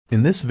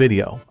In this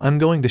video, I'm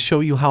going to show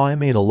you how I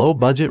made a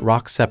low-budget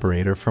rock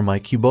separator for my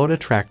Kubota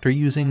tractor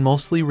using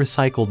mostly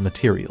recycled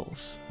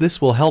materials.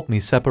 This will help me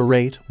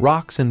separate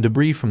rocks and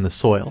debris from the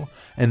soil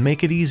and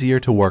make it easier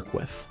to work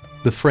with.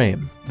 The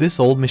frame. This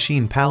old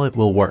machine pallet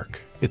will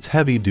work. It's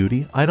heavy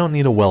duty, I don't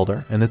need a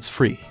welder, and it's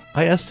free.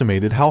 I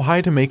estimated how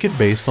high to make it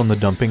based on the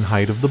dumping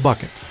height of the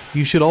bucket.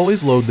 You should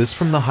always load this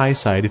from the high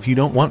side if you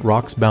don't want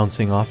rocks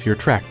bouncing off your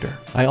tractor.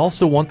 I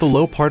also want the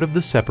low part of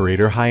the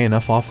separator high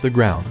enough off the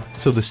ground,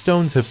 so the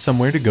stones have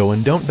somewhere to go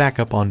and don't back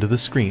up onto the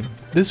screen.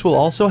 This will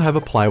also have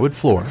a plywood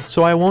floor,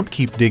 so I won't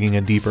keep digging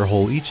a deeper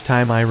hole each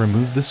time I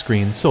remove the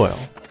screen soil.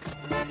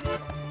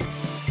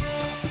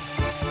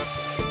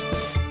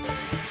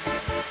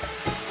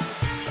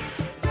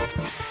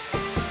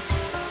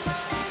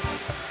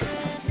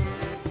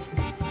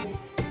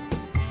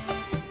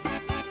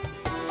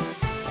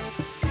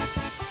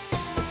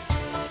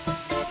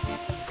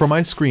 For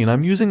my screen,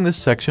 I'm using this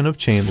section of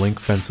chain link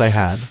fence I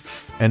had,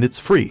 and it's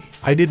free.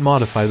 I did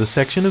modify the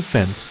section of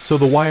fence so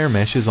the wire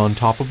mesh is on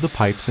top of the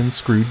pipes and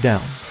screwed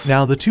down.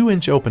 Now the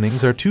 2-inch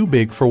openings are too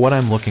big for what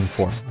I'm looking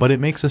for, but it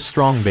makes a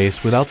strong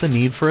base without the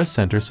need for a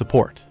center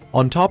support.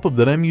 On top of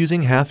that, I'm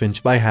using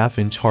 1/2-inch by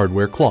 1/2-inch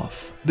hardware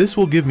cloth. This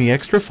will give me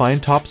extra fine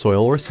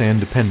topsoil or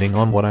sand depending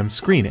on what I'm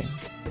screening.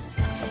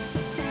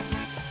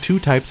 2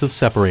 types of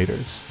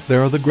separators.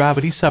 There are the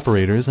gravity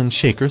separators and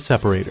shaker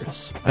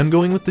separators. I'm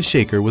going with the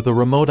shaker with a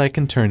remote I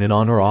can turn it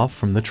on or off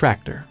from the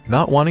tractor.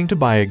 Not wanting to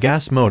buy a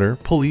gas motor,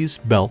 pulleys,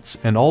 belts,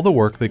 and all the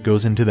work that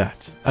goes into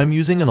that. I'm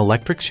using an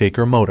electric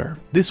shaker motor.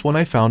 This one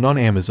I found on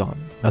Amazon.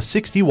 A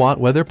 60-watt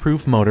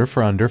weatherproof motor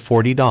for under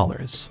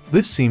 $40.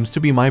 This seems to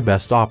be my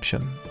best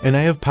option, and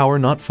I have power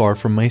not far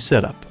from my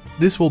setup.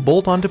 This will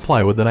bolt onto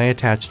plywood that I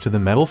attach to the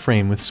metal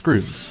frame with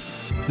screws.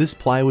 This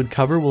plywood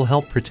cover will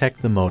help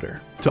protect the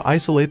motor. To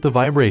isolate the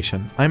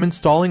vibration, I'm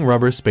installing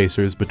rubber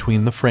spacers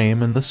between the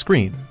frame and the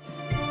screen.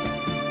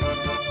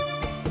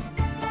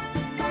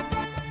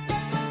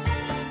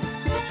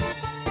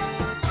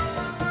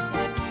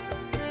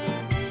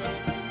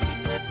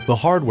 The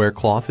hardware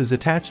cloth is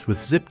attached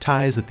with zip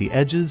ties at the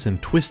edges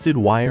and twisted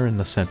wire in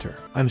the center.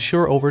 I'm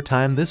sure over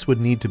time this would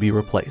need to be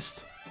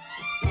replaced.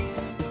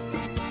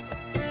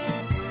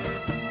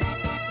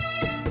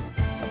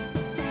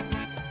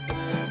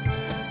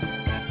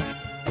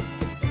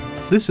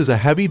 This is a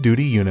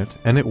heavy-duty unit,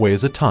 and it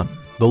weighs a ton.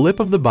 The lip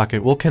of the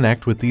bucket will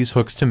connect with these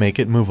hooks to make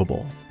it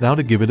movable. Now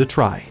to give it a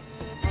try.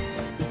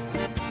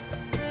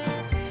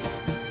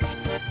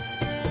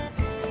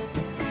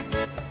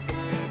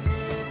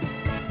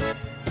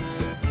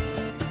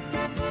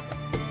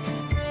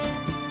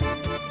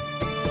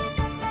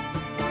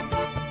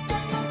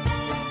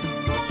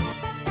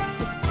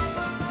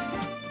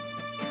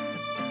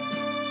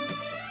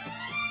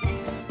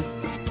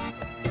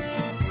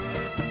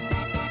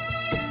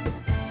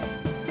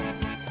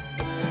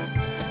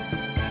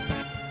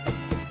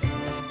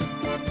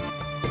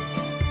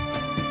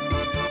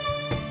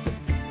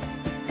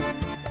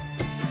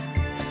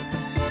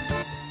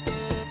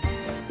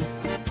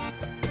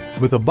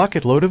 With a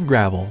bucket load of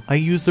gravel, I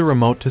use the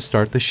remote to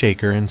start the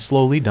shaker and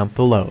slowly dump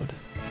the load.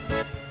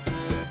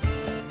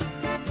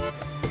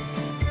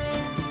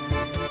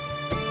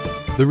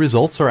 The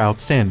results are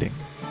outstanding.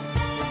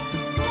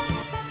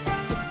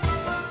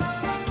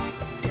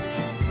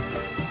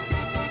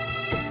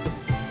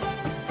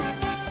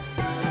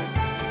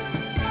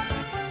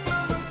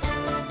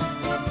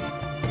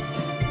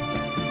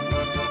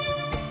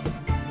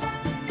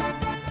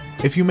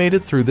 If you made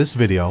it through this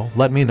video,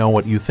 let me know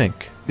what you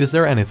think. Is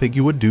there anything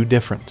you would do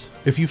different?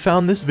 If you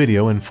found this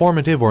video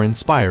informative or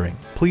inspiring,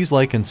 please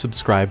like and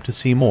subscribe to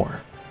see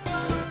more.